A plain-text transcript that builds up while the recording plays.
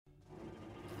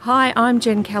Hi, I'm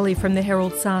Jen Kelly from the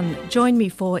Herald Sun. Join me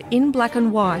for In Black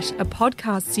and White, a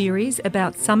podcast series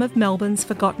about some of Melbourne's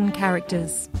forgotten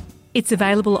characters. It's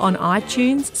available on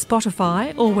iTunes,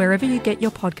 Spotify, or wherever you get your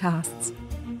podcasts.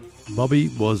 Bobby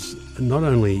was not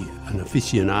only an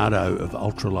aficionado of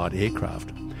ultralight aircraft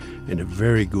and a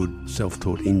very good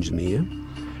self-taught engineer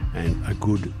and a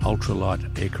good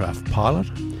ultralight aircraft pilot,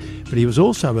 but he was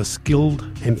also a skilled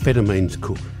amphetamines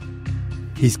cook.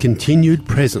 His continued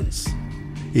presence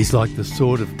is like the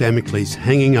sword of Damocles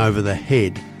hanging over the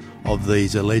head of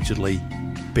these allegedly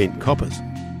bent coppers.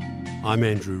 I'm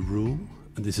Andrew Rule,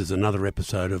 and this is another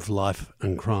episode of Life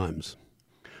and Crimes.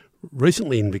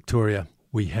 Recently in Victoria,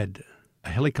 we had a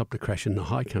helicopter crash in the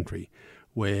high country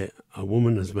where a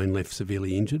woman has been left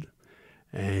severely injured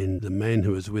and the man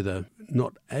who was with her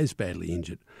not as badly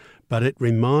injured. But it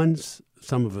reminds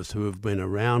some of us who have been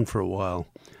around for a while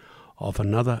of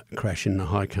another crash in the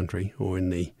high country, or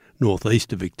in the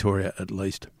northeast of Victoria at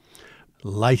least,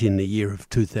 late in the year of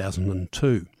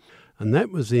 2002. And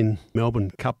that was in Melbourne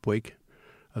Cup Week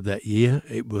of that year.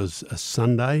 It was a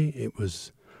Sunday, it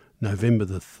was November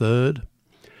the 3rd,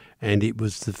 and it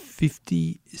was the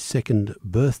 52nd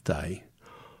birthday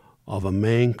of a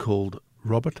man called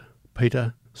Robert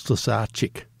Peter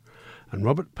Slosarczyk. And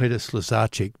Robert Peter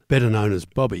Slosarczyk, better known as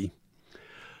Bobby,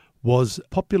 was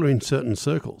popular in certain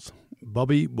circles.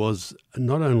 Bobby was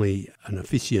not only an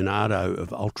aficionado of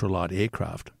ultralight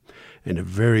aircraft and a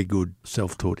very good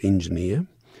self-taught engineer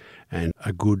and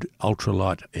a good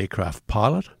ultralight aircraft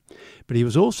pilot, but he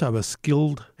was also a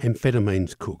skilled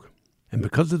amphetamines cook. And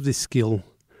because of this skill,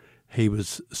 he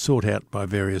was sought out by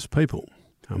various people.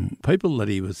 People that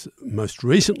he was most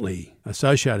recently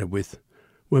associated with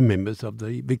were members of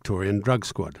the Victorian Drug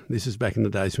Squad. This is back in the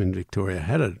days when Victoria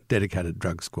had a dedicated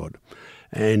drug squad.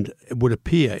 And it would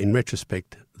appear in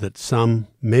retrospect that some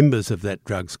members of that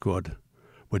drug squad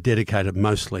were dedicated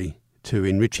mostly to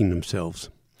enriching themselves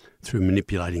through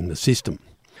manipulating the system.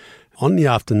 On the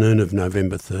afternoon of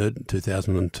November 3rd,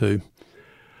 2002,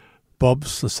 Bob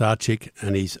Slosarczyk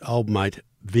and his old mate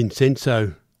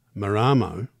Vincenzo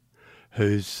Maramo,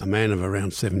 who's a man of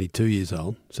around 72 years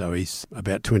old, so he's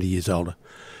about 20 years older,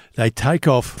 they take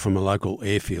off from a local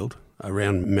airfield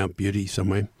around Mount Beauty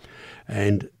somewhere,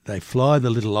 and they fly the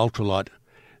little ultralight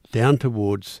down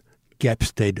towards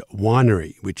Gapstead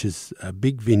Winery, which is a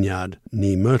big vineyard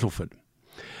near Myrtleford.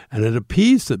 And it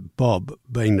appears that Bob,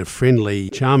 being the friendly,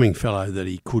 charming fellow that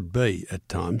he could be at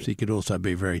times, he could also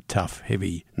be a very tough,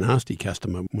 heavy, nasty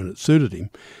customer when it suited him,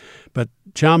 but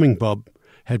charming Bob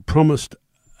had promised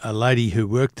a lady who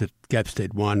worked at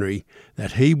Gapstead Winery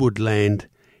that he would land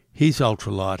his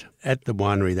ultralight at the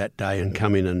winery that day and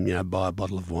come in and buy a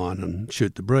bottle of wine and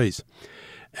shoot the breeze.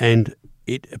 And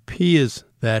it appears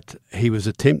that he was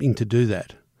attempting to do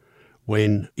that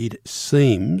when it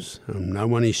seems, and no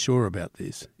one is sure about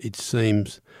this, it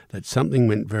seems that something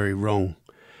went very wrong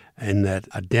and that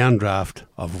a downdraft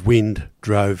of wind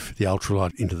drove the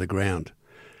ultralight into the ground.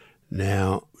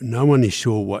 Now, no one is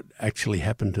sure what actually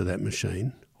happened to that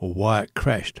machine or why it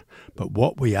crashed, but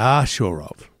what we are sure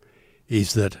of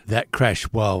is that that crash,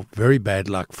 while very bad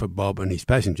luck for Bob and his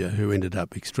passenger, who ended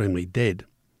up extremely dead,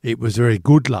 it was very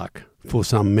good luck for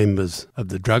some members of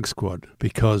the drug squad,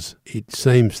 because it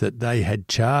seems that they had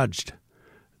charged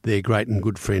their great and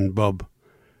good friend Bob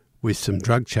with some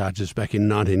drug charges back in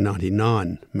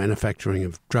 1999, manufacturing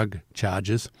of drug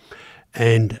charges,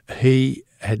 and he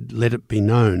had let it be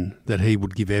known that he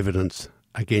would give evidence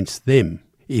against them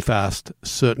if asked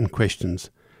certain questions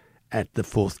at the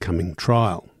forthcoming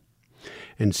trial.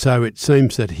 And so it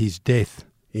seems that his death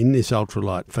in this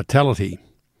ultralight fatality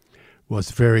was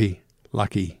very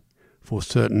lucky for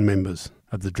certain members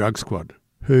of the drug squad,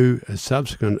 who, as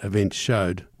subsequent events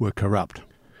showed, were corrupt.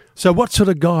 So what sort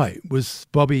of guy was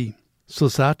Bobby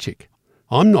Slosarczyk?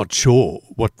 I'm not sure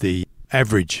what the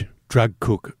average drug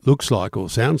cook looks like or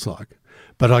sounds like,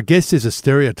 but I guess there's a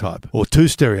stereotype, or two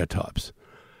stereotypes.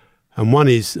 And one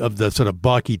is of the sort of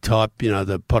bikey type,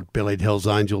 the pot-bellied Hell's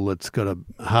Angel that's got a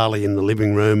Harley in the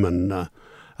living room and a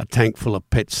tank full of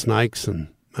pet snakes and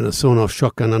a sawn-off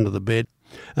shotgun under the bed.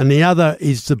 And the other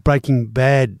is the Breaking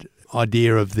Bad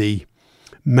idea of the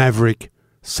maverick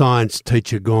science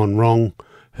teacher gone wrong,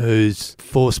 who's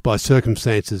forced by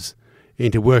circumstances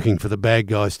into working for the bad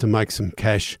guys to make some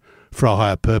cash for a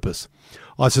higher purpose.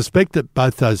 I suspect that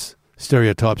both those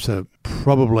stereotypes are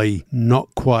probably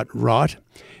not quite right.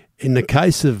 In the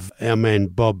case of our man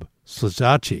Bob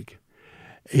Slosarczyk,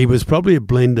 he was probably a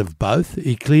blend of both.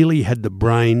 He clearly had the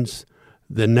brains,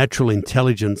 the natural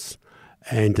intelligence,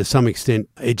 and to some extent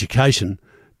education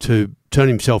to turn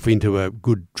himself into a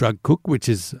good drug cook, which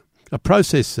is a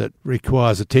process that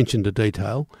requires attention to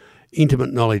detail,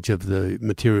 intimate knowledge of the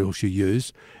materials you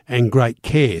use, and great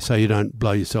care so you don't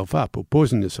blow yourself up or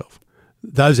poison yourself.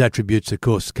 Those attributes, of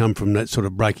course, come from that sort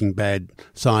of Breaking Bad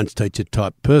science teacher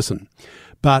type person.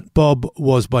 But Bob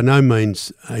was by no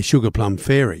means a sugar plum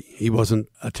fairy. He wasn't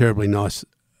a terribly nice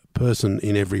person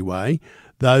in every way.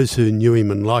 Those who knew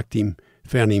him and liked him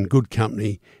found him good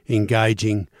company,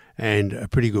 engaging, and a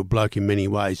pretty good bloke in many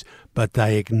ways. But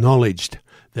they acknowledged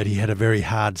that he had a very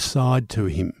hard side to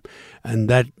him. And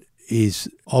that is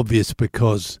obvious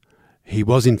because he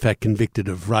was in fact convicted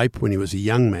of rape when he was a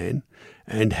young man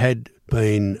and had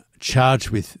been charged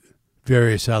with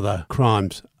various other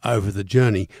crimes over the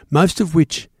journey, most of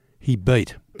which he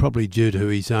beat, probably due to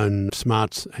his own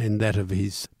smarts and that of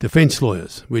his defence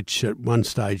lawyers, which at one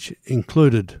stage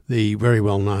included the very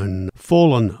well-known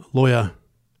fallen lawyer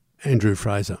Andrew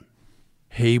Fraser.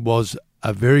 He was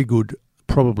a very good,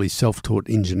 probably self-taught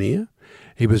engineer.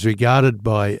 He was regarded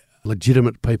by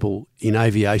legitimate people in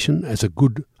aviation as a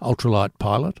good ultralight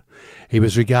pilot. He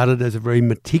was regarded as a very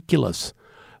meticulous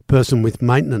person with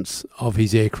maintenance of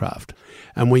his aircraft.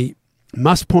 And we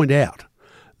must point out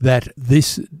that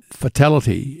this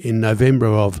fatality in November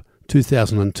of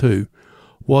 2002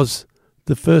 was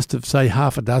the first of, say,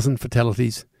 half a dozen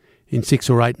fatalities in 6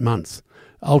 or 8 months.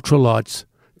 Ultralights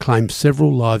claim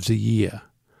several lives a year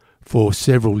for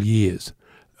several years.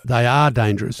 They are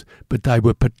dangerous, but they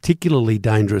were particularly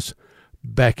dangerous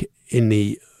back in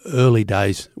the early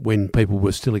days when people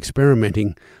were still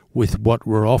experimenting with what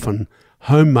were often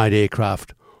homemade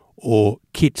aircraft or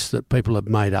kits that people had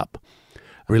made up,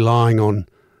 relying on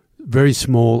very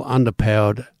small,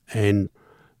 underpowered and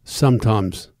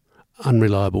sometimes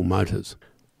unreliable motors.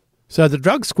 So the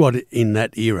drug squad in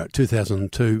that era,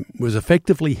 2002, was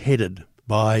effectively headed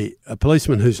by a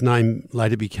policeman whose name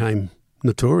later became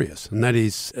notorious, and that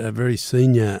is a very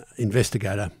senior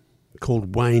investigator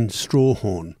called Wayne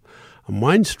Strawhorn. And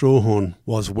Wayne Strawhorn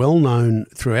was well known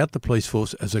throughout the police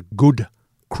force as a good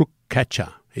crook catcher.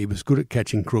 He was good at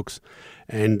catching crooks,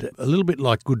 and a little bit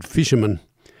like good fishermen,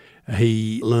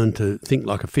 he learned to think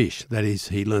like a fish. That is,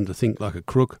 he learned to think like a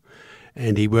crook,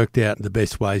 and he worked out the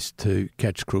best ways to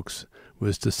catch crooks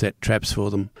was to set traps for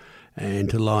them and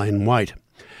to lie in wait.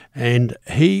 And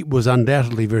he was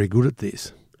undoubtedly very good at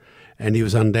this. And he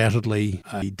was undoubtedly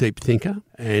a deep thinker,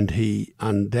 and he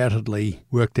undoubtedly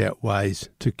worked out ways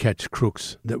to catch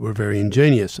crooks that were very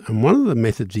ingenious. And one of the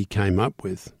methods he came up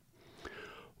with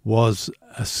was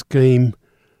a scheme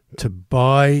to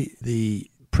buy the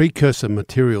precursor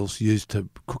materials used to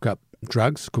cook up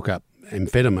drugs, cook up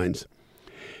amphetamines,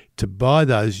 to buy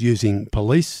those using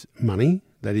police money,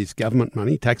 that is government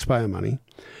money, taxpayer money,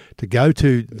 to go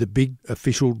to the big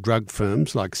official drug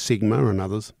firms like Sigma and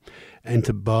others, and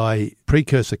to buy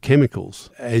precursor chemicals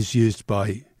as used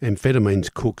by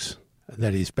amphetamines cooks,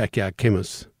 that is backyard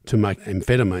chemists, to make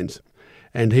amphetamines.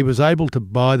 And he was able to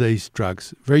buy these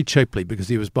drugs very cheaply because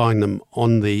he was buying them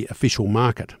on the official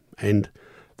market. And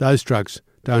those drugs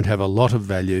don't have a lot of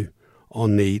value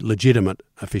on the legitimate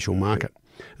official market.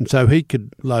 And so he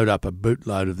could load up a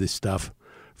bootload of this stuff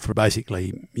for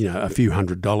basically, a few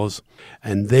 $100s,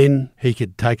 and then he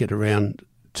could take it around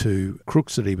to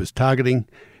crooks that he was targeting.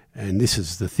 And this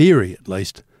is the theory, at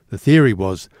least. The theory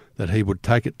was that he would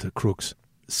take it to crooks,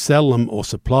 sell them or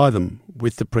supply them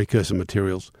with the precursor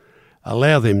materials,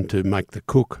 allow them to make the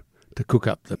cook to cook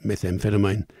up the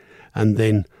methamphetamine, and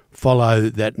then follow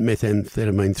that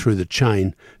methamphetamine through the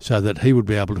chain so that he would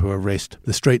be able to arrest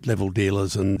the street-level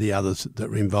dealers and the others that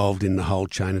were involved in the whole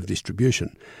chain of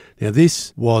distribution. Now,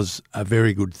 this was a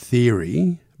very good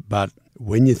theory, but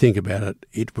when you think about it,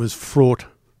 it was fraught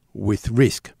with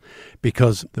risk,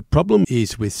 because the problem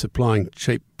is with supplying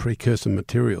cheap precursor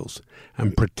materials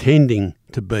and pretending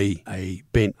to be a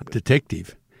bent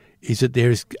detective is that there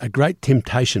is a great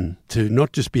temptation to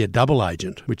not just be a double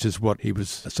agent, which is what he was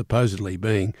supposedly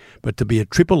being, but to be a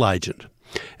triple agent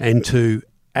and to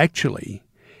actually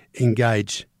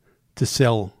engage to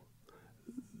sell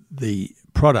the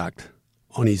product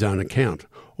on his own account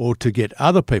or to get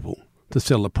other people to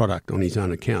sell the product on his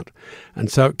own account.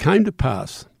 And so it came to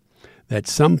pass that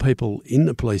some people in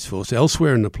the police force,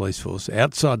 elsewhere in the police force,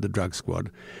 outside the drug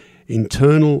squad,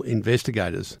 internal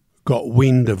investigators got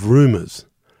wind of rumours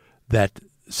that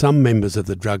some members of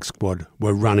the drug squad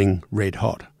were running red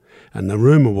hot. And the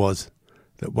rumour was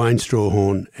that Wayne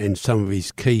Strawhorn and some of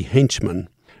his key henchmen,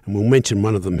 and we'll mention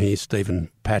one of them here, Stephen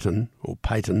Payton,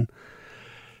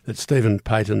 that Stephen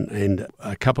Payton and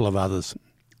a couple of others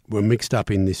were mixed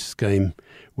up in this scheme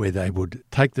where they would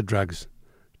take the drugs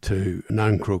to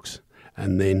known crooks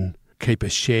and then keep a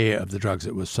share of the drugs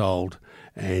that were sold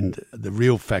and the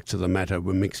real facts of the matter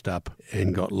were mixed up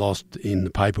and got lost in the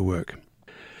paperwork.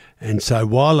 And so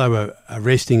while they were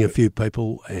arresting a few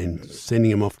people and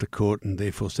sending them off to court and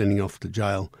therefore sending off to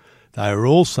jail, they were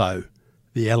also,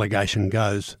 the allegation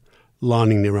goes,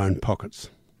 lining their own pockets.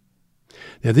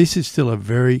 Now, this is still a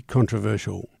very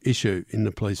controversial issue in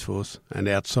the police force and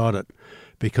outside it,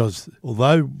 because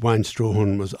although Wayne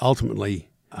Strawhorn was ultimately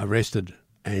arrested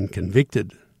and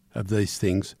convicted of these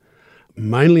things,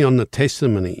 mainly on the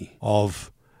testimony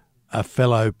of a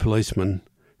fellow policeman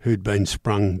who'd been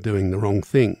sprung doing the wrong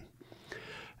thing,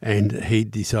 and he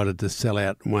decided to sell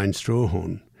out Wayne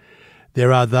Strawhorn,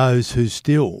 there are those who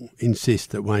still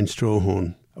insist that Wayne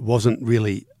Strawhorn wasn't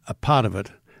really a part of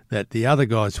it, that the other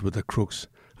guys were the crooks,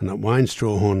 and that Wayne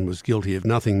Strawhorn was guilty of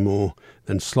nothing more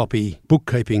than sloppy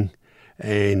bookkeeping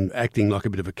and acting like a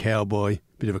bit of a cowboy,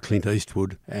 a bit of a Clint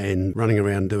Eastwood, and running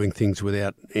around doing things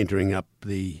without entering up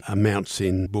the amounts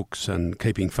in books and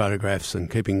keeping photographs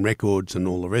and keeping records and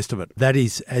all the rest of it. That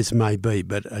is as may be,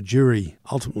 but a jury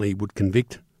ultimately would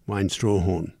convict Wayne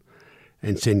Strawhorn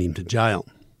and send him to jail.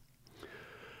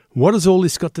 What has all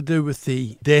this got to do with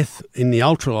the death in the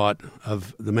ultralight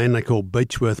of the man they call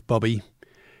Beechworth Bobby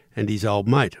and his old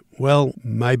mate? Well,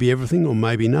 maybe everything or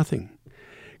maybe nothing.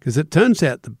 Because it turns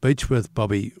out that Beechworth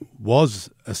Bobby was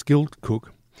a skilled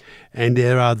cook, and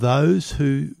there are those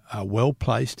who are well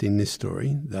placed in this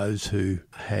story, those who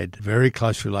had very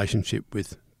close relationship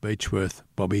with Beechworth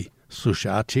Bobby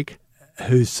Slosarczyk,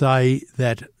 who say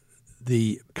that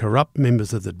the corrupt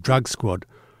members of the drug squad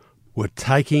were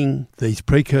taking these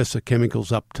precursor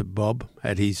chemicals up to Bob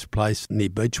at his place near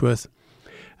Beechworth,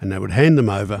 and they would hand them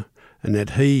over, and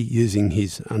that he, using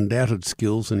his undoubted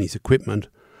skills and his equipment,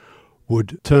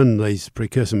 would turn these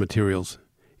precursor materials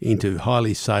into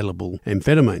highly saleable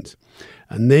amphetamines.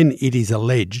 And then it is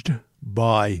alleged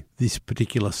by this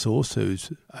particular source,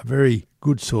 who's a very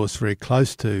good source, very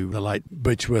close to the late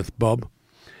Beechworth Bob,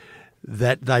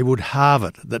 that they would halve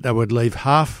it, that they would leave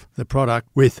half the product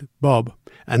with Bob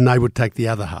and they would take the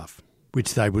other half,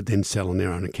 which they would then sell on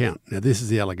their own account. Now, this is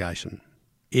the allegation.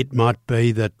 It might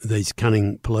be that these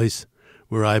cunning police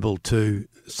were able to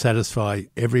satisfy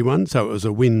everyone, so it was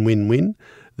a win-win-win,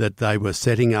 that they were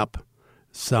setting up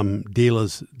some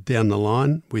dealers down the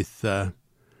line with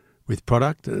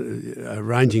product,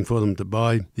 arranging for them to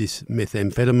buy this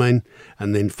methamphetamine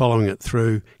and then following it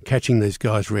through, catching these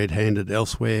guys red-handed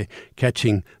elsewhere,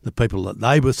 catching the people that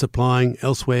they were supplying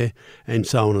elsewhere, and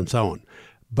so on and so on.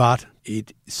 But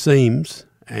it seems,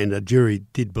 and a jury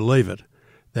did believe it,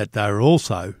 that they were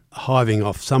also hiving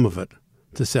off some of it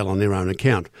to sell on their own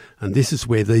account. And this is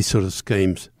where these sort of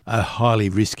schemes are highly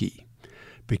risky,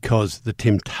 because the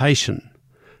temptation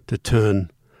to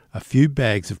turn a few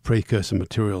bags of precursor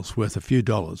materials worth a few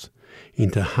dollars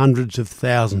into hundreds of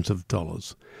thousands of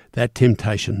dollars, that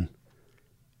temptation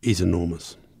is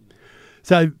enormous.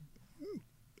 So,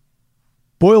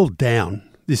 boiled down,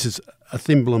 this is a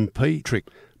thimble and pea trick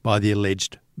by the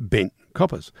alleged bent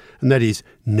coppers, and that is,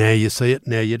 now you see it,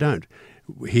 now you don't.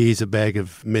 Here's a bag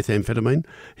of methamphetamine.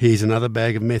 Here's another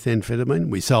bag of methamphetamine.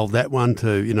 We sold that one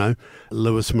to,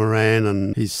 Lewis Moran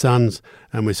and his sons,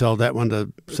 and we sold that one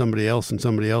to somebody else and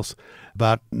somebody else.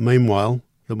 But meanwhile,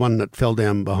 the one that fell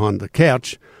down behind the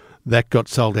couch, that got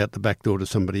sold out the back door to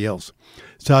somebody else.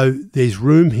 So there's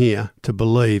room here to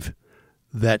believe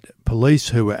that police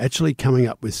who were actually coming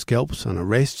up with scalps and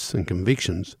arrests and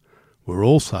convictions were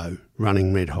also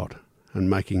running red hot and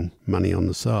making money on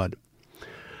the side.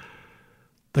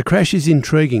 The crash is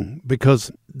intriguing because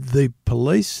the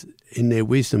police, in their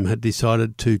wisdom, had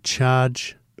decided to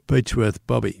charge Beechworth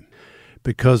Bobby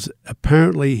because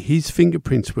apparently his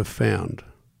fingerprints were found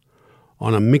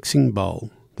on a mixing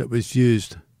bowl that was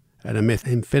used at a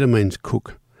methamphetamines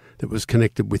cook that was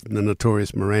connected with the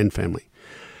notorious Moran family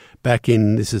back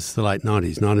in, this is the late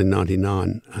 90s,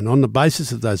 1999. And on the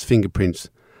basis of those fingerprints,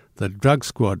 the drug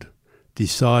squad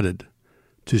decided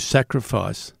to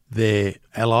sacrifice their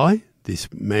ally, this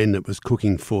man that was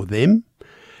cooking for them,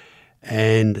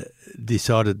 and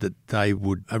decided that they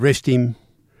would arrest him,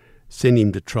 send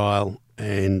him to trial,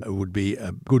 and it would be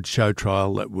a good show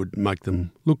trial that would make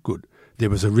them look good. There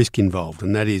was a risk involved,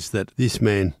 and that is that this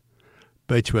man,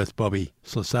 Beechworth Bobby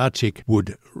Slosarczyk,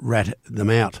 would rat them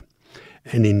out.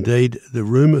 And indeed, the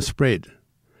rumour spread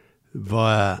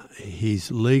via his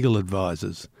legal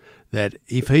advisors that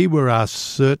if he were asked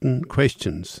certain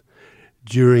questions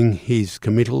during his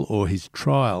committal or his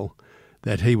trial,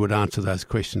 that he would answer those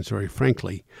questions very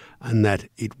frankly, and that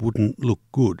it wouldn't look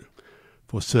good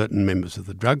for certain members of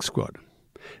the drug squad.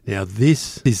 Now,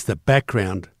 this is the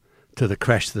background to the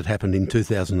crash that happened in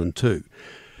 2002.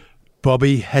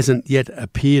 Bobby hasn't yet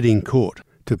appeared in court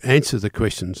to answer the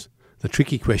questions, the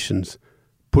tricky questions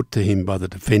put to him by the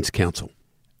Defence Counsel.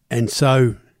 And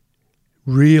so,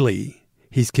 really,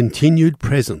 his continued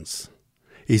presence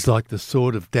is like the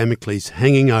sword of Damocles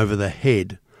hanging over the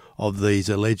head of these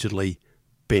allegedly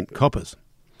bent coppers.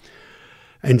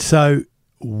 And so,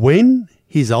 when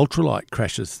his ultralight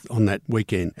crashes on that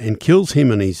weekend and kills him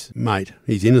and his mate,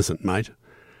 his innocent mate,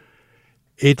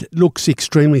 it looks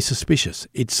extremely suspicious.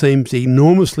 It seems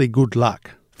enormously good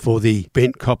luck for the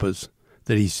bent coppers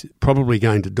that he's probably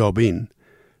going to dob in,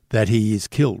 that he is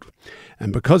killed.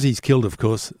 And because he's killed, of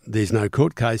course, there's no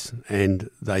court case and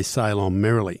they sail on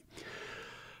merrily,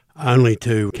 only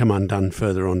to come undone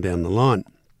further on down the line.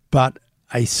 But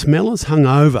a smell has hung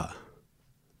over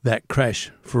that crash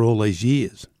for all these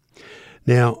years.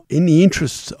 Now, in the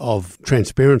interests of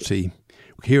transparency,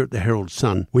 here at the Herald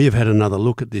Sun, we have had another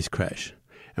look at this crash,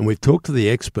 and we've talked to the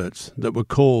experts that were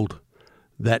called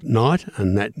that night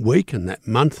and that week and that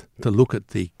month to look at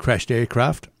the crashed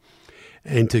aircraft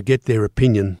and to get their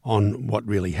opinion on what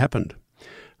really happened.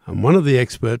 And one of the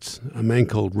experts, a man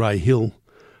called Ray Hill,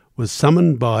 was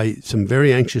summoned by some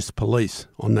very anxious police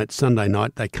on that Sunday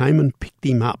night. They came and picked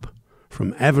him up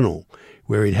from Avenel,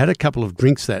 where he'd had a couple of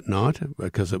drinks that night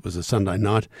because it was a Sunday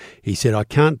night. He said, I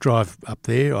can't drive up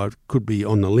there, I could be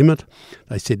on the limit.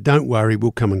 They said, don't worry,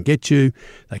 we'll come and get you.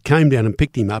 They came down and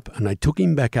picked him up and they took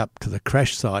him back up to the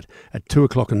crash site at 2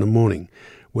 o'clock in the morning,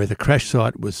 where the crash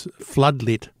site was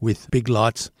floodlit with big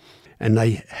lights, and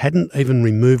they hadn't even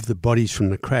removed the bodies from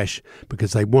the crash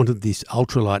because they wanted this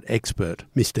ultralight expert,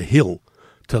 Mr. Hill,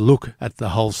 to look at the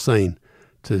whole scene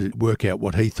to work out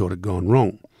what he thought had gone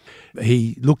wrong.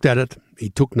 He looked at it, he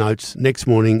took notes. Next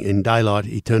morning in daylight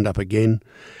he turned up again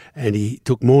and he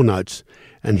took more notes.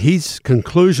 And his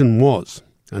conclusion was,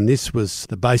 and this was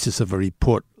the basis of a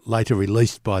report later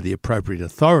released by the appropriate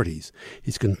authorities,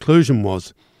 his conclusion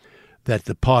was that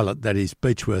the pilot, that is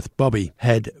Beechworth Bobby,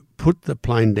 had put the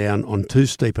plane down on too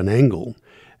steep an angle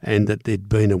and that there'd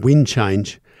been a wind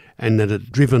change and that it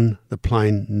had driven the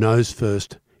plane nose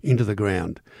first into the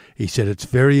ground. He said it's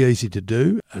very easy to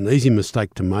do, an easy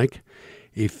mistake to make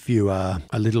if you are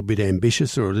a little bit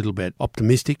ambitious or a little bit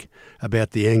optimistic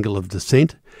about the angle of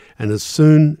descent, and as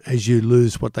soon as you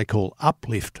lose what they call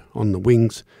uplift on the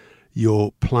wings,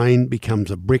 your plane becomes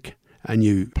a brick and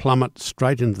you plummet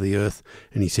straight into the earth.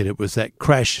 And he said it was that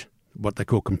crash, what they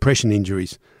call compression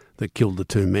injuries, that killed the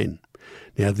two men.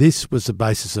 Now, this was the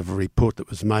basis of a report that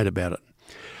was made about it.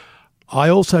 I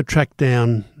also tracked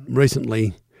down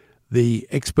recently the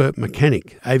expert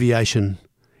mechanic, aviation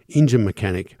engine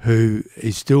mechanic, who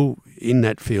is still in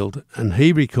that field, and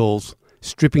he recalls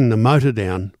stripping the motor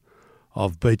down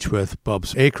of Beechworth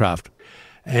Bob's aircraft,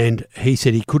 and he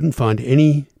said he couldn't find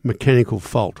any mechanical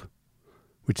fault,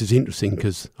 which is interesting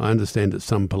because I understand that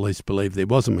some police believe there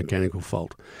was a mechanical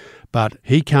fault, but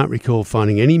he can't recall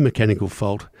finding any mechanical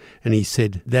fault, and he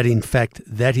said that in fact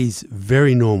that is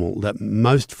very normal, that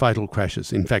most fatal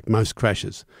crashes, in fact most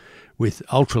crashes, with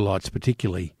ultralights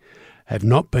particularly, have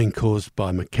not been caused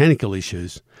by mechanical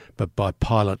issues but by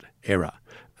pilot error,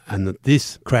 and that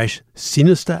this crash,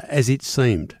 sinister as it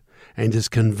seemed and as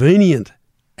convenient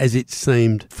as it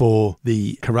seemed for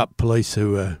the corrupt police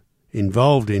who were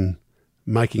involved in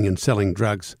making and selling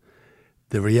drugs,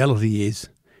 the reality is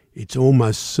it's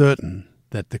almost certain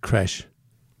that the crash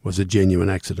was a genuine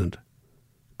accident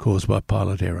caused by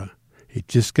pilot error. It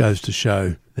just goes to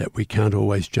show that we can't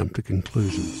always jump to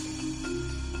conclusions.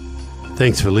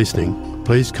 Thanks for listening.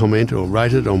 Please comment or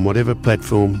rate it on whatever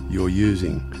platform you're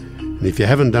using. And if you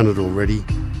haven't done it already,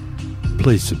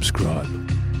 please subscribe.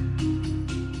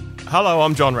 Hello,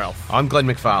 I'm John Ralph. I'm Glenn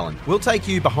McFarlane. We'll take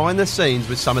you behind the scenes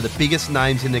with some of the biggest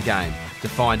names in the game to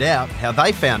find out how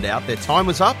they found out their time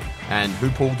was up and who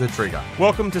pulled the trigger.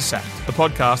 Welcome to Sacked, the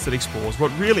podcast that explores what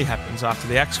really happens after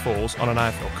the axe falls on an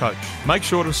AFL coach. Make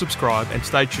sure to subscribe and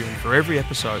stay tuned for every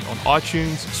episode on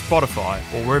iTunes, Spotify,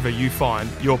 or wherever you find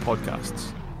your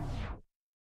podcasts.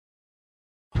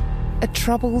 A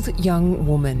troubled young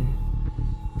woman.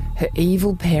 Her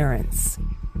evil parents.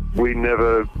 We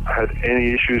never had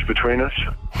any issues between us.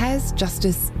 Has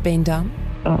justice been done?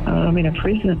 I'm in a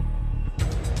prison.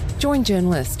 Join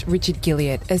journalist Richard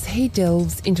Gilliatt as he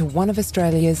delves into one of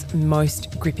Australia's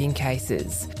most gripping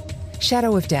cases.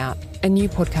 Shadow of Doubt, a new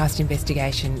podcast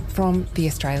investigation from The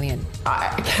Australian.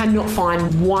 I cannot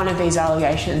find one of these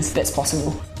allegations that's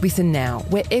possible. Listen now,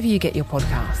 wherever you get your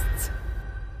podcasts.